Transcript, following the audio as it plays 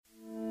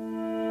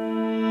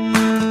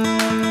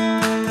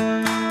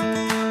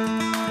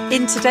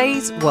In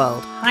today's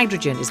world,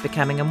 hydrogen is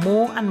becoming a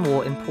more and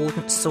more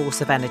important source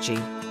of energy.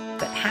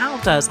 But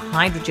how does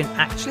hydrogen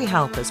actually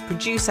help us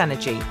produce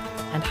energy?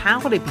 And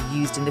how will it be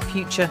used in the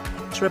future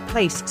to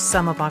replace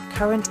some of our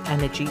current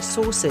energy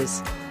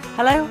sources?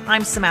 Hello,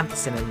 I'm Samantha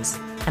Simmons,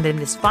 and in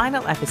this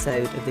final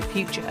episode of the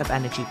Future of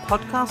Energy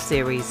podcast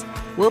series,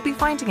 we'll be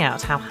finding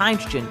out how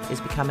hydrogen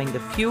is becoming the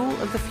fuel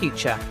of the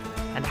future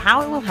and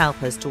how it will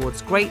help us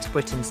towards Great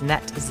Britain's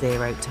net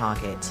zero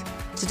target.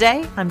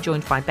 Today, I'm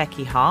joined by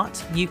Becky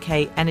Hart,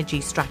 UK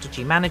Energy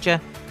Strategy Manager,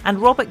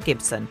 and Robert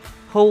Gibson,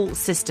 Hull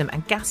System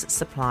and Gas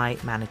Supply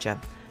Manager.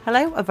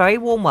 Hello, a very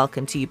warm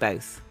welcome to you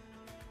both.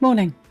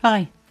 Morning.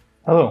 Hi.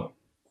 Hello.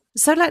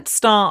 So let's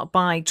start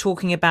by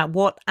talking about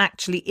what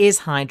actually is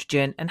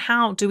hydrogen and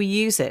how do we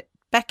use it.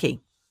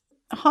 Becky.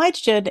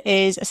 Hydrogen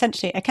is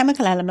essentially a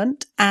chemical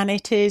element and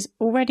it is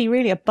already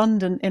really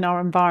abundant in our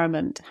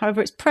environment.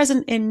 However, it's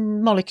present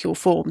in molecule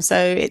form. So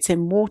it's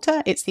in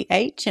water, it's the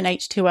H in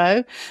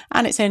H2O,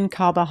 and it's in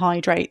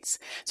carbohydrates.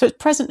 So it's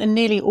present in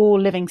nearly all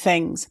living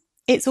things.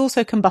 It's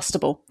also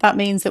combustible. That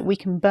means that we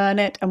can burn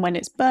it, and when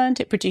it's burnt,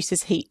 it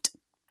produces heat.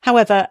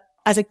 However,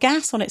 as a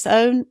gas on its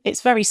own,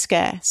 it's very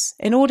scarce.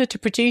 In order to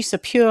produce a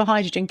pure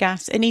hydrogen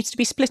gas, it needs to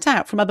be split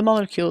out from other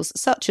molecules,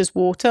 such as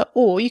water,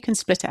 or you can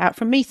split it out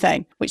from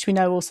methane, which we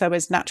know also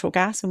is natural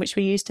gas and which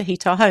we use to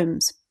heat our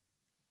homes.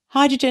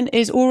 Hydrogen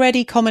is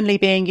already commonly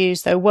being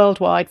used, though,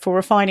 worldwide for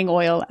refining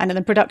oil and in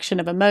the production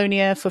of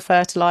ammonia for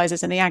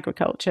fertilisers in the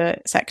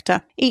agriculture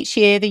sector. Each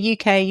year, the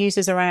UK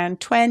uses around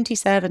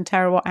 27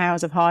 terawatt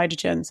hours of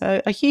hydrogen,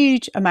 so a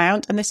huge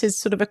amount, and this is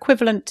sort of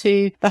equivalent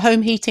to the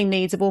home heating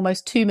needs of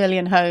almost 2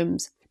 million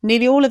homes.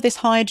 Nearly all of this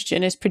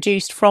hydrogen is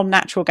produced from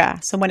natural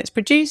gas, and when it's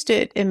produced,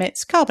 it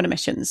emits carbon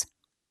emissions.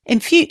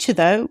 In future,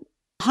 though,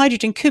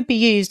 hydrogen could be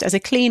used as a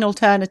clean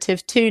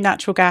alternative to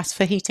natural gas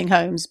for heating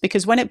homes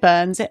because when it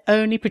burns, it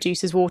only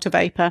produces water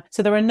vapour,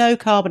 so there are no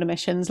carbon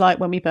emissions like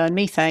when we burn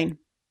methane.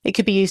 It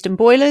could be used in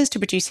boilers to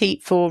produce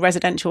heat for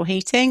residential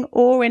heating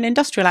or in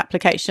industrial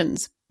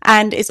applications.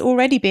 And it's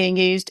already being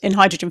used in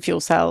hydrogen fuel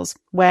cells,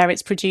 where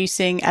it's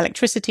producing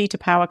electricity to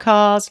power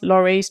cars,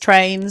 lorries,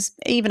 trains,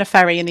 even a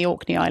ferry in the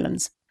Orkney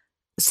Islands.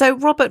 So,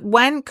 Robert,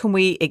 when can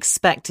we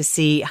expect to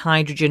see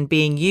hydrogen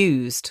being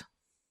used?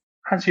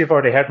 As you've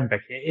already heard from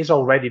Becky, it is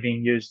already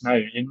being used now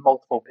in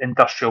multiple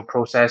industrial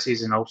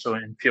processes and also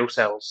in fuel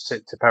cells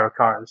to power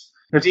cars.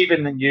 There's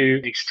even the new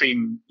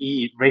Extreme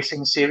E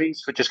racing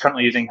series, which is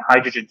currently using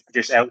hydrogen to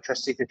produce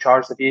electricity to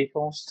charge the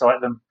vehicles to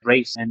let them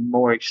race in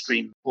more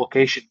extreme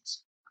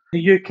locations.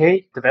 The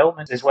UK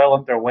development is well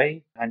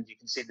underway, and you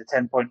can see the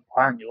 10-point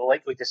plan. You're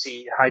likely to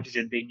see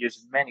hydrogen being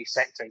used in many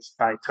sectors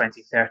by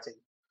 2030.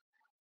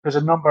 There's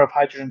a number of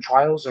hydrogen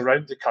trials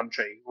around the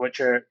country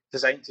which are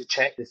designed to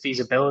check the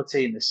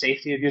feasibility and the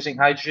safety of using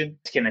hydrogen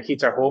to kind of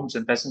heat our homes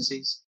and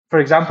businesses. For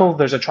example,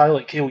 there's a trial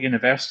at Keele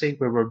University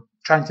where we're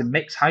trying to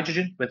mix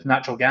hydrogen with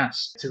natural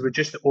gas to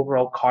reduce the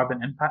overall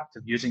carbon impact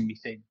of using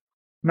methane.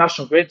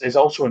 National Grid is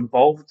also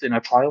involved in a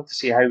trial to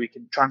see how we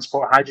can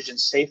transport hydrogen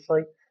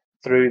safely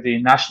through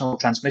the national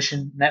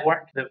transmission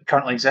network that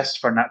currently exists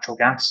for natural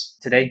gas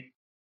today.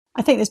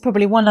 I think there's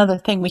probably one other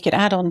thing we could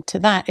add on to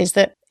that is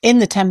that in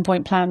the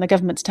 10-point plan, the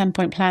government's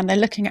 10-point plan, they're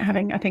looking at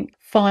having,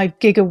 5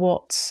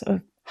 gigawatts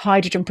of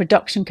hydrogen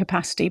production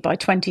capacity by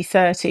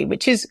 2030,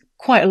 which is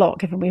quite a lot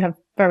given we have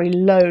very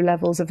low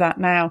levels of that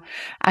now.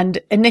 And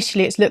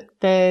initially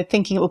they're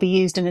thinking it will be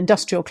used in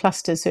industrial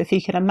clusters. So if you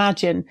can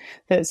imagine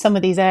that some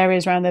of these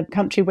areas around the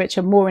country which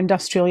are more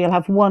industrial, you'll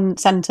have one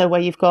centre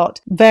where you've got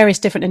various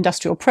different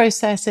industrial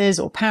processes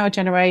or power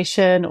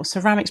generation or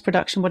ceramics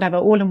production, whatever,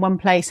 all in one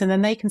place. And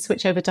then they can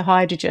switch over to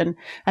hydrogen.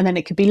 And then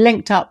it could be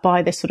linked up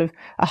by this sort of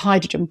a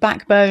hydrogen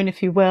backbone,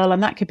 if you will.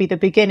 And that could be the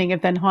beginning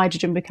of then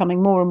hydrogen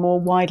becoming more and more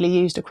widely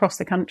used across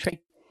the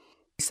country.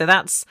 So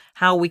that's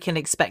how we can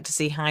expect to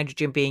see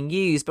hydrogen being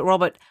used. But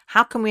Robert,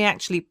 how can we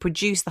actually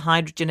produce the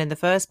hydrogen in the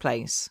first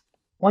place?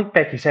 Like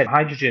Becky said,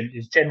 hydrogen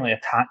is generally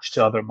attached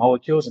to other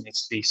molecules and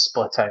needs to be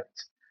split out.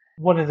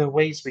 One of the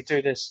ways we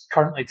do this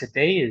currently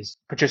today is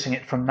producing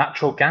it from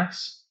natural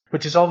gas,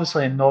 which is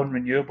obviously a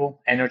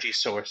non-renewable energy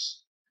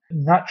source.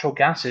 Natural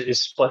gas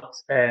is split.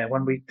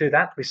 When we do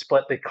that, we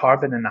split the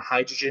carbon and the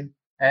hydrogen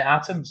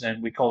atoms,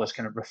 and we call this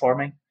kind of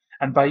reforming.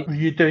 And by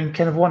you doing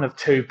kind of one of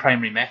two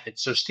primary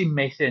methods. So steam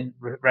methane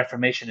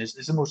reformation is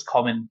the most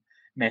common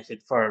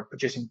method for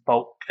producing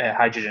bulk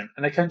hydrogen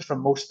and accounts for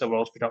most of the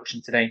world's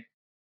production today.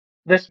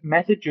 This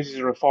method uses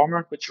a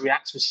reformer which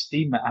reacts with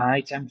steam at a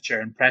high temperature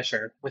and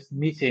pressure with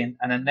methane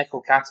and a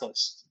nickel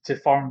catalyst to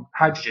form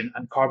hydrogen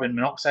and carbon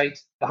monoxide.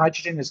 The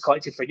hydrogen is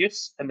collected for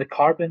use and the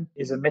carbon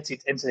is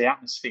emitted into the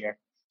atmosphere.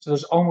 So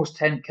there's almost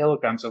 10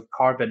 kilograms of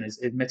carbon is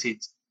emitted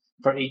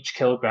for each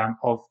kilogram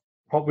of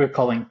what we're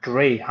calling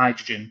grey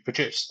hydrogen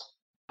produced.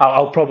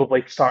 I'll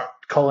probably start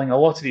calling a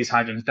lot of these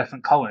hydrogens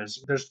different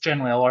colours. There's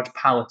generally a large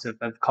palette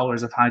of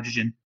colours of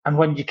hydrogen. And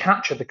when you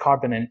capture the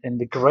carbon in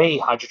the grey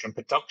hydrogen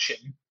production,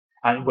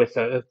 and with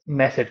a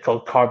method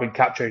called carbon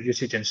capture,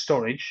 usage and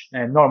storage,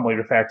 normally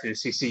referred to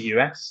as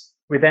CCUS,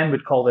 we then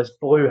would call this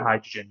blue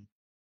hydrogen.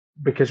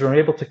 because we're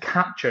able to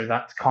capture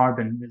that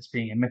carbon that's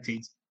being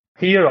emitted.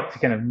 Here, up to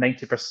kind of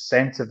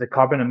 90% of the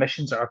carbon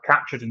emissions are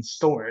captured and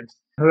stored.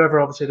 However,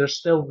 obviously, there's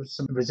still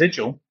some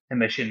residual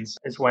emissions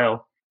as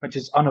well, which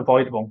is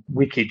unavoidable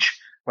leakage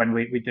when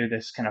we do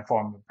this kind of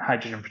form of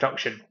hydrogen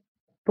production.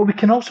 But we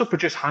can also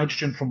produce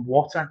hydrogen from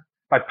water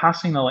by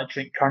passing an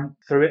electric current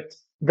through it.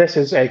 This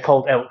is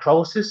called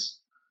electrolysis.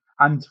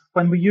 And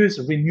when we use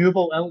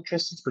renewable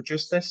electricity to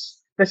produce this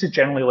is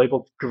generally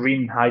labeled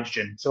green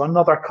hydrogen, so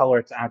another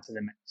colour to add to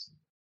the mix.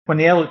 When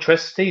the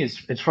electricity is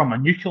from a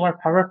nuclear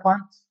power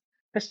plant,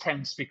 this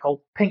tends to be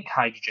called pink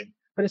hydrogen,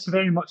 but it's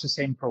very much the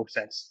same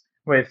process,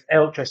 with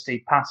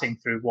electricity passing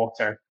through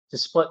water to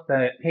split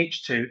the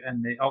H2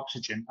 and the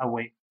oxygen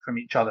away from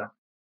each other.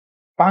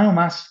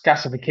 Biomass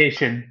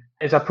gasification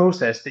is a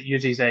process that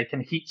uses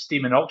heat,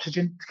 steam, and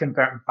oxygen to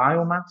convert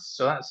biomass,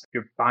 so that's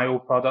your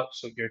bioproducts,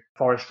 so your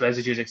forest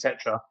residues,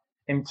 etc.,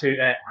 into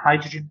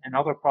hydrogen and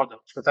other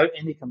products without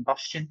any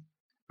combustion.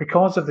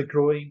 Because of the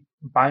growing,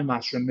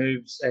 biomass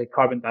removes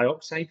carbon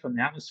dioxide from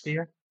the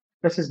atmosphere.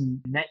 This is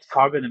net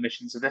carbon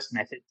emissions of this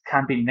method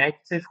can be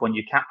negative when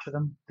you capture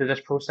them through this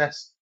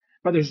process,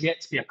 but there's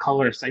yet to be a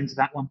colour assigned to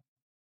that one.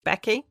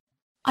 Becky?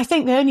 I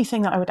think the only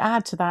thing that I would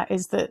add to that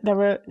is that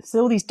there are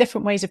all these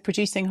different ways of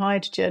producing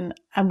hydrogen,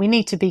 and we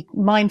need to be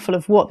mindful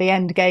of what the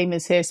end game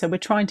is here. So we're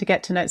trying to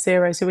get to net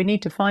zero. So we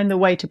need to find the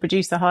way to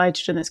produce the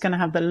hydrogen that's going to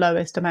have the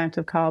lowest amount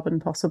of carbon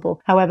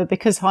possible. However,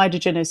 because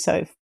hydrogen is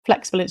so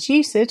flexible in its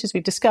usage, as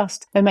we've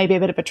discussed, there may be a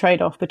bit of a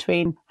trade-off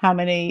between how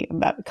many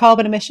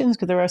carbon emissions,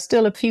 because there are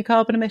still a few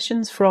carbon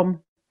emissions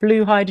from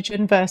blue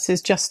hydrogen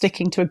versus just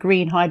sticking to a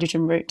green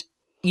hydrogen route.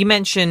 You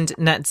mentioned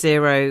net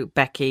zero,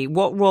 Becky.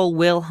 What role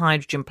will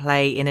hydrogen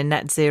play in a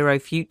net zero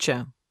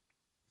future?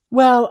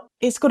 Well,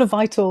 it's got a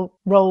vital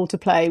role to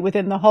play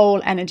within the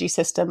whole energy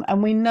system,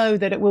 and we know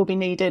that it will be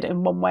needed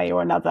in one way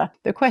or another.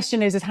 The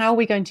question is how are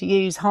we going to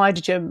use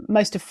hydrogen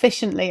most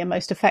efficiently and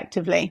most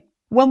effectively?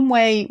 One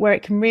way where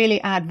it can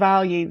really add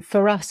value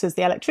for us as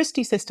the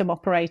electricity system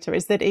operator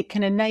is that it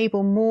can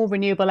enable more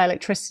renewable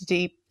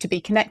electricity to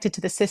be connected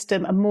to the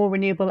system and more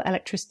renewable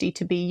electricity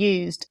to be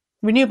used.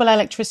 Renewable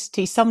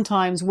electricity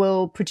sometimes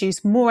will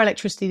produce more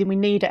electricity than we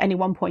need at any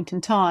one point in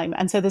time.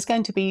 And so there's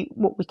going to be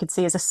what we could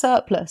see as a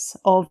surplus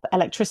of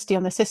electricity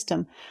on the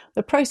system.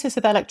 The process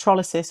of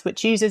electrolysis,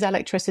 which uses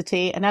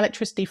electricity and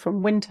electricity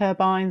from wind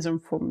turbines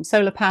and from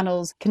solar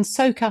panels, can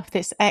soak up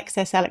this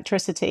excess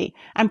electricity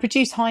and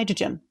produce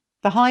hydrogen.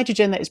 The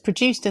hydrogen that is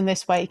produced in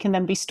this way can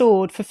then be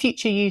stored for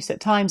future use at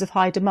times of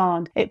high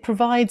demand. It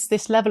provides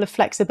this level of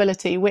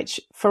flexibility,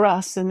 which for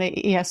us in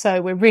the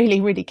ESO, we're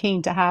really, really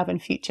keen to have in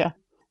future.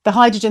 The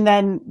hydrogen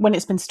then, when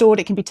it's been stored,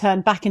 it can be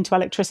turned back into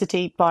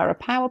electricity via a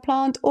power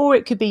plant, or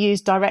it could be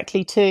used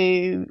directly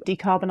to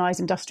decarbonise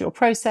industrial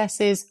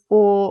processes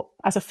or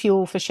as a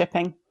fuel for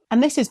shipping.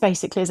 And this is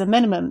basically as a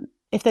minimum.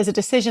 If there's a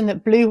decision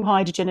that blue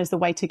hydrogen is the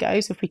way to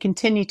go, so if we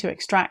continue to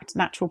extract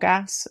natural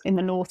gas in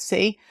the North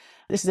Sea,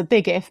 this is a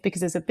big if because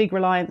there's a big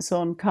reliance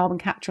on carbon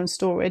capture and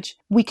storage,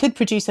 we could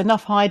produce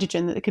enough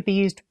hydrogen that it could be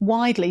used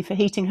widely for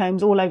heating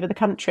homes all over the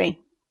country.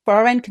 For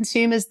our end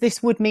consumers,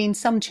 this would mean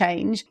some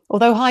change.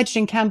 Although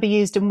hydrogen can be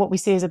used in what we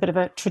see as a bit of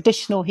a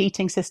traditional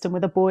heating system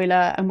with a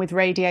boiler and with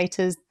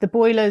radiators, the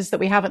boilers that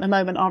we have at the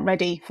moment aren't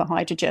ready for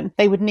hydrogen.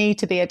 They would need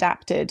to be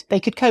adapted. They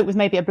could cope with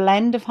maybe a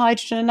blend of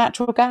hydrogen and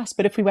natural gas,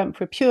 but if we went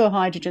for a pure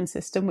hydrogen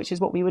system, which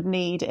is what we would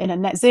need in a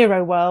net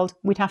zero world,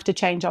 we'd have to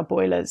change our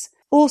boilers.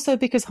 Also,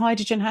 because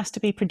hydrogen has to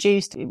be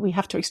produced, we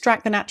have to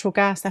extract the natural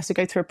gas, it has to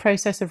go through a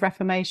process of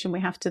reformation, we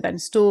have to then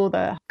store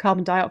the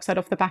carbon dioxide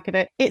off the back of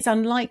it. It's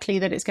unlikely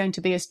that it's going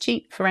to be as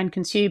cheap for end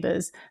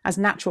consumers as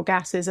natural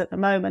gas is at the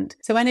moment.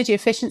 So energy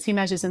efficiency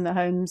measures in the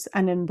homes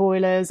and in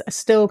boilers are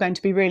still going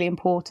to be really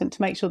important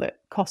to make sure that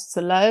costs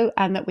are low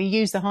and that we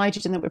use the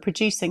hydrogen that we're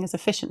producing as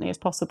efficiently as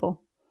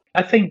possible.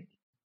 I think,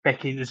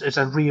 Becky, there's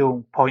a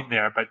real point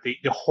there about the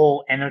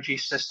whole energy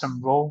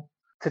system role.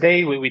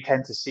 Today, we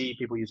tend to see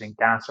people using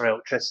gas or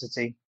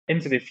electricity.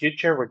 Into the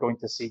future, we're going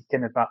to see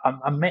kind of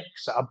a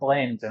mix, a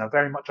blend, and a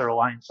very much a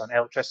reliance on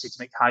electricity to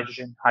make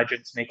hydrogen,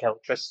 hydrogen to make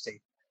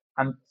electricity.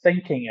 And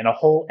thinking in a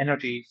whole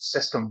energy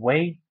system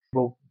way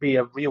will be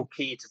a real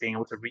key to being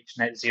able to reach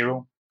net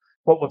zero.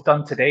 What we've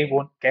done today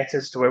won't get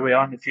us to where we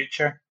are in the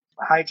future.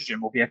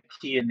 Hydrogen will be a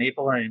key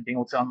enabler in being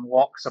able to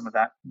unlock some of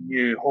that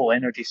new whole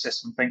energy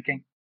system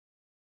thinking.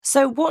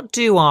 So what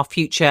do our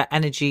future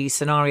energy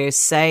scenarios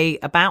say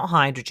about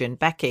hydrogen,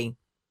 Becky?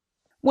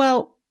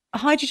 Well,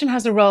 hydrogen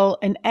has a role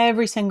in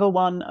every single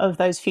one of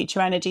those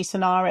future energy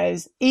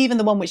scenarios, even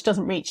the one which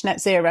doesn't reach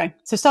net zero.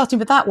 So starting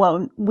with that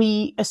one,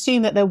 we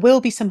assume that there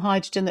will be some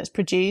hydrogen that's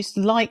produced,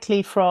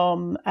 likely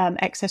from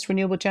excess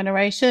renewable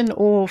generation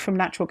or from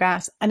natural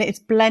gas, and it's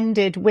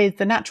blended with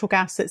the natural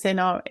gas that's in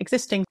our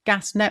existing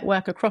gas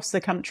network across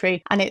the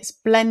country, and it's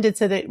blended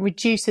so that it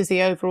reduces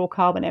the overall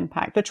carbon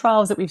impact. The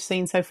trials that we've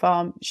seen so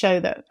far show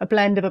that a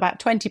blend of about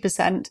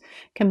 20%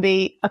 can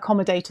be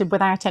accommodated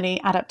without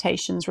any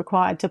adaptations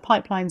required to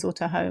pipelines or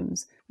to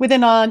homes.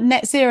 Within our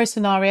net zero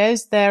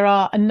scenarios, there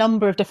are a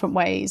number of different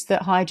ways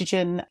that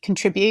hydrogen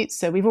contributes.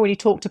 So we've already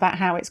talked about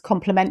how it's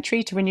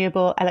complementary to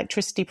renewable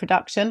electricity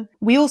production.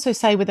 We also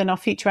say within our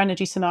future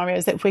energy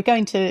scenarios that if we're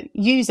going to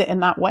use it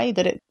in that way,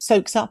 that it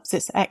soaks up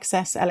this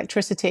excess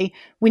electricity,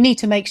 we need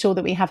to make sure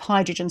that we have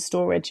hydrogen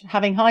storage.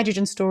 Having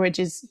hydrogen storage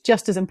is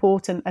just as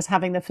important as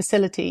having the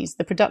facilities,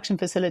 the production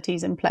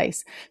facilities in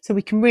place. So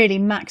we can really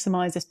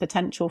maximise this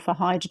potential for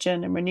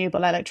hydrogen and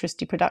renewable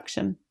electricity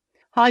production.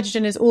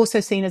 Hydrogen is also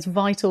seen as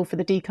vital for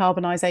the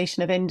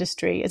decarbonisation of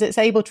industry, as it's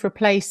able to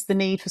replace the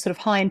need for sort of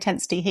high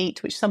intensity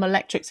heat, which some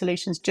electric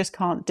solutions just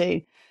can't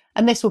do.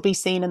 And this will be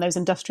seen in those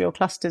industrial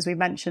clusters we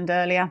mentioned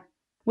earlier.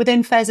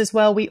 Within FES as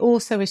well, we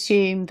also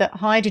assume that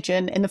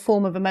hydrogen in the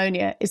form of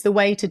ammonia is the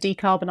way to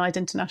decarbonise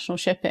international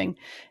shipping.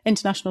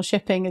 International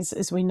shipping,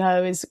 as we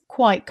know, is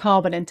quite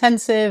carbon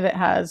intensive. It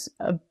has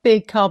a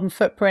big carbon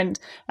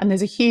footprint, and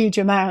there's a huge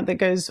amount that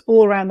goes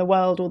all around the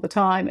world all the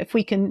time. If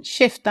we can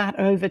shift that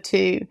over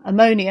to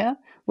ammonia,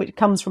 which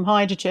comes from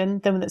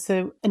hydrogen, then that's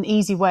an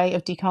easy way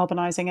of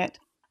decarbonising it.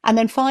 And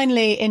then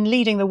finally, in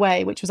Leading the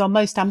Way, which was our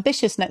most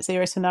ambitious net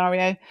zero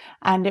scenario,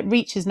 and it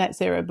reaches net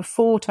zero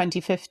before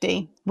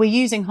 2050, we're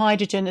using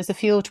hydrogen as a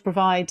fuel to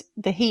provide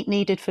the heat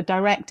needed for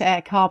direct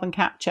air carbon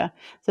capture.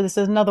 So this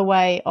is another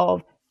way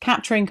of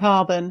capturing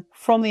carbon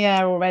from the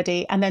air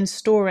already and then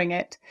storing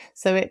it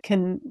so it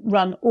can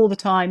run all the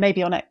time,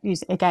 maybe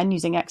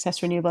using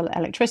excess renewable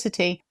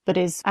electricity, but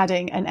is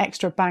adding an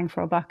extra bang for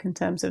our buck in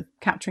terms of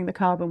capturing the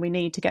carbon we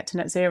need to get to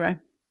net zero.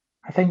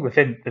 I think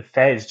within the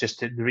FES, just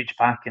to reach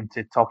back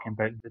into talking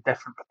about the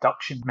different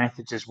production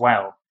methods as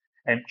well,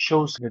 it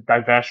shows the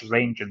diverse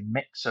range and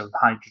mix of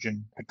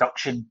hydrogen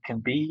production can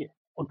be,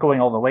 going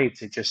all the way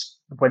to just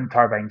wind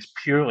turbines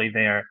purely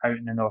there out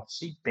in the North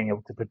Sea, being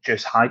able to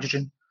produce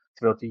hydrogen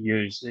to be able to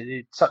use.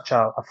 It's such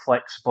a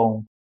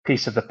flexible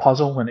piece of the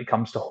puzzle when it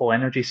comes to the whole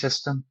energy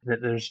system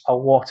that there's a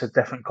lot of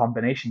different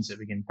combinations that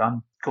we can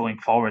done going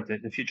forward.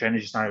 The Future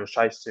Energy Scenarios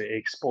tries to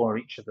explore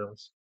each of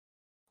those.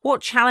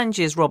 What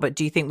challenges, Robert,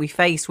 do you think we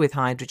face with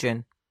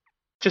hydrogen?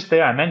 Just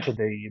there, I mentioned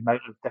the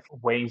amount of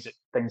different ways that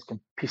things can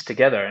piece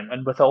together.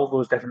 And with all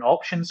those different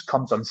options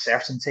comes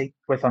uncertainty.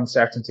 With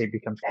uncertainty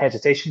becomes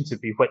hesitation to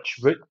be which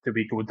route do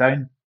we go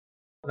down.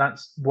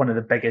 That's one of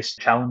the biggest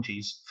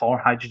challenges for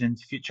hydrogen in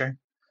the future.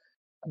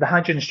 The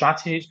hydrogen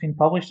strategy that's been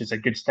published is a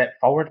good step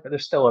forward, but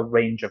there's still a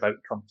range of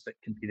outcomes that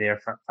can be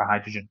there for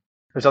hydrogen.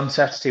 There's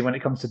uncertainty when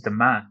it comes to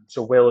demand.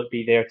 So will it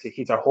be there to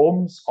heat our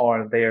homes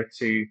or there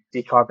to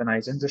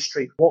decarbonise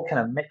industry? What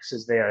kind of mix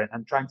is there?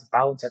 And trying to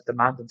balance that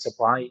demand and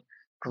supply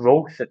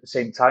growth at the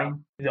same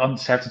time. The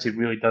uncertainty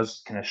really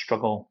does kind of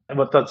struggle. And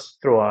what does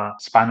throw a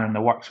spanner in the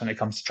works when it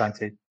comes to trying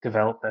to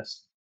develop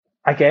this.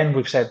 Again,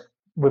 we've said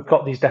we've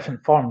got these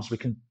different forms. We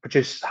can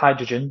produce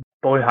hydrogen,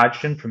 blue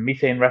hydrogen from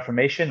methane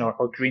reformation or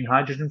green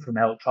hydrogen from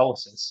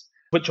electrolysis.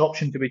 Which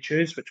option do we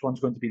choose? Which one's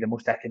going to be the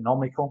most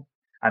economical?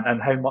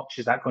 And how much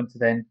is that going to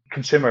then,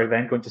 consumer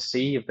then going to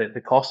see of the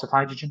cost of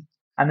hydrogen?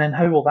 And then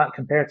how will that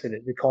compare to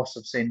the cost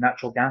of, say,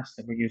 natural gas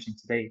that we're using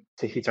today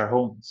to heat our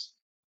homes?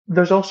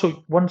 There's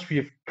also, once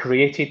we've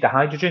created the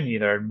hydrogen,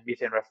 either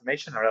methane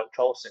reformation or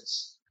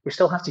electrolysis, we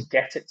still have to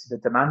get it to the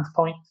demand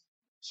point.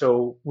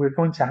 So we're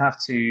going to have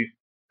to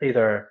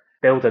either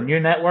build a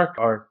new network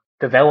or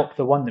develop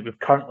the one that we've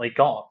currently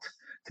got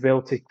to be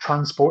able to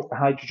transport the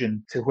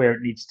hydrogen to where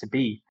it needs to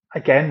be.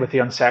 Again, with the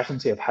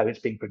uncertainty of how it's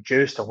being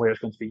produced or where it's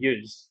going to be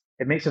used,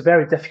 it makes it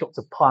very difficult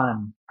to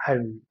plan how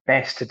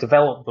best to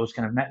develop those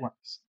kind of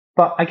networks.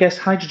 But I guess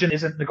hydrogen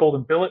isn't the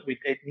golden bullet.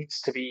 It needs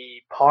to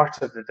be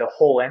part of the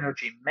whole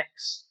energy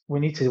mix. We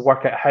need to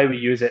work out how we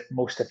use it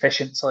most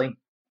efficiently.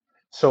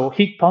 So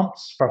heat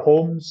pumps for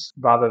homes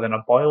rather than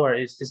a boiler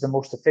is the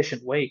most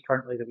efficient way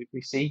currently that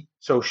we see.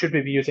 So should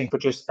we be using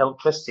produced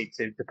electricity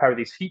to power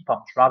these heat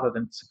pumps rather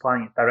than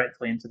supplying it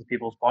directly into the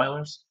people's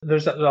boilers?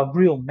 There's a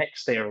real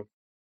mix there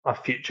of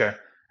future.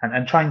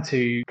 And trying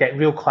to get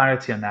real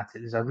clarity on that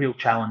is a real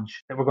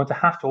challenge that we're going to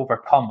have to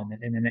overcome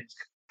in the next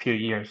few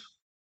years.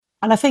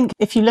 And I think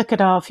if you look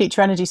at our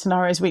future energy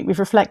scenarios, we've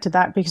reflected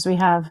that because we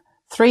have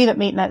 3 that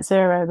meet net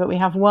zero, but we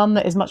have one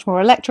that is much more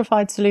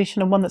electrified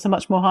solution and one that's a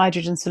much more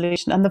hydrogen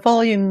solution. And the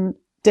volume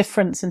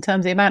difference in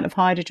terms of the amount of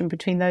hydrogen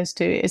between those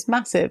two is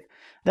massive.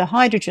 The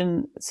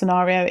hydrogen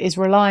scenario is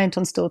reliant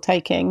on still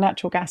taking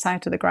natural gas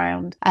out of the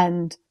ground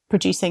and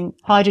producing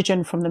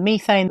hydrogen from the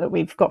methane that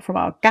we've got from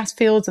our gas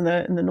fields in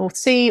the North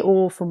Sea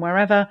or from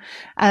wherever,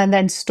 and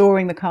then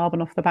storing the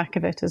carbon off the back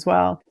of it as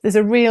well. There's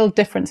a real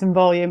difference in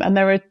volume, and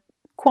there are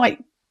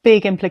quite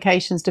big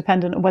implications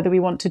dependent on whether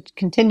we want to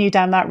continue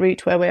down that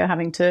route where we're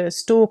having to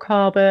store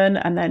carbon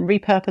and then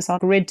repurpose our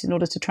grid in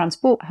order to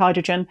transport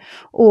hydrogen,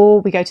 or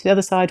we go to the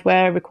other side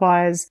where it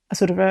requires a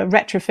sort of a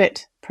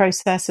retrofit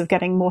process of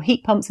getting more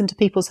heat pumps into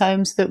people's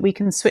homes so that we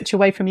can switch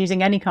away from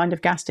using any kind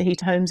of gas to heat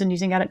homes and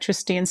using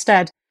electricity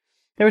instead.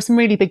 There are some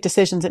really big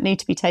decisions that need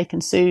to be taken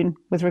soon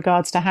with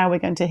regards to how we're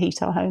going to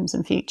heat our homes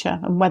in future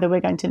and whether we're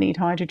going to need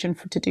hydrogen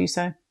to do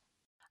so.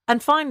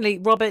 And finally,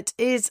 Robert,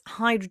 is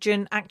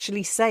hydrogen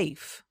actually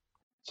safe?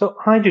 So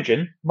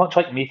hydrogen, much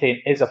like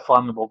methane, is a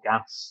flammable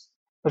gas.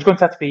 There's going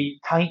to have to be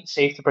tight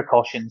safety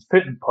precautions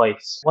put in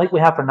place, like we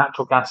have for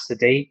natural gas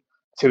today,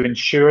 to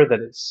ensure that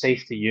it's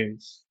safe to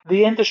use.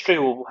 The industry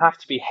will have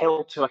to be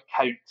held to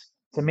account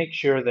to make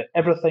sure that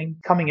everything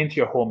coming into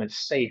your home is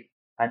safe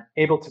and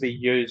able to be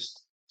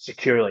used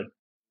securely.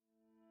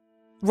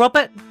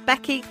 Robert,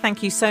 Becky,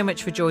 thank you so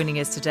much for joining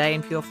us today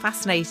and for your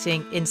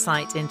fascinating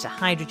insight into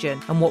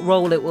hydrogen and what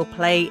role it will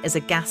play as a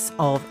gas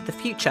of the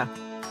future.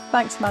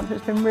 Thanks, Samantha.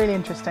 It's been really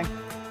interesting.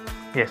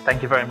 Yes,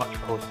 thank you very much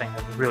for hosting.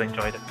 I've really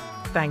enjoyed it.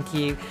 Thank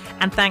you.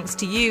 And thanks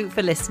to you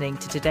for listening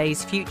to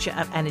today's Future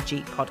of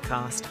Energy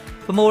podcast.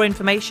 For more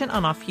information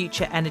on our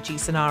future energy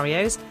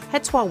scenarios,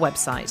 head to our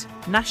website,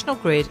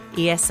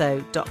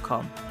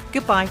 nationalgrideso.com.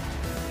 Goodbye.